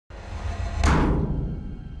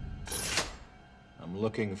I'm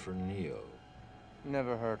looking for Neo.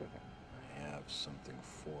 Never heard of him. I have something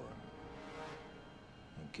for him.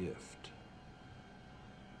 A gift.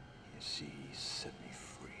 You see, he set me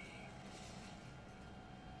free.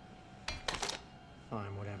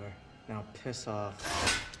 Fine, whatever. Now piss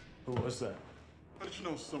off. Who was that? How did you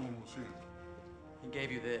know someone was here? He gave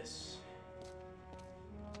you this.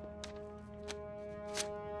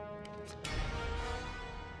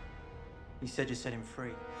 He said you set him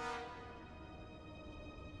free.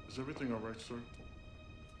 Is everything all right, sir?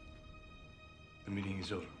 The meeting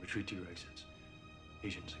is over. Retreat to your exits.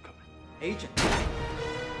 Agents are coming. Agent?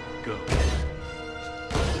 Go.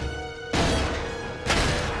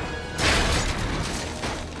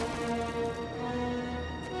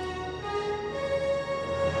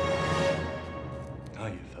 How are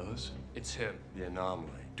you, fellas? It's him. The anomaly.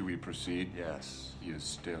 Do we proceed? Yes, he is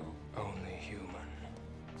still Only human.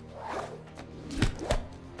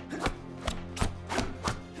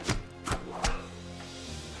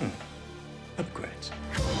 Upgrades.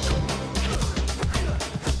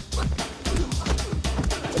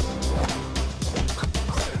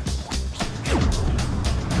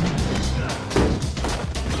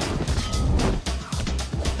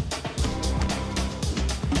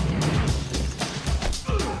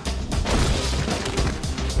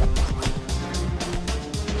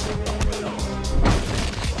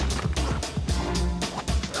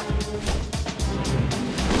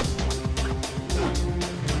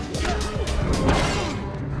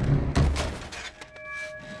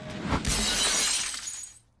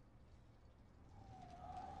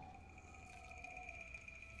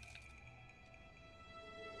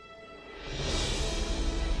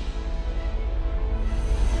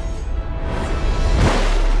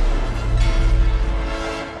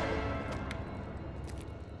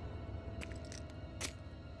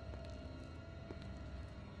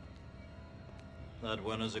 That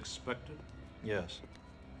went as expected? Yes.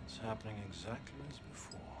 It's happening exactly as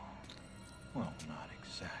before. Well, not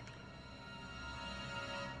exactly.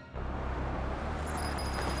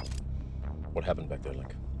 What happened back there,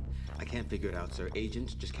 Link? I can't figure it out, sir.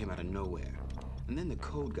 Agents just came out of nowhere. And then the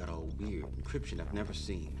code got all weird. Encryption I've never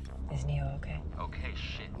seen. Is Neo okay? Okay,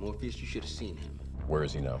 shit. Morpheus, you should have seen him. Where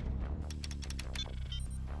is he now?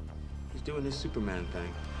 He's doing his Superman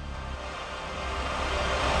thing.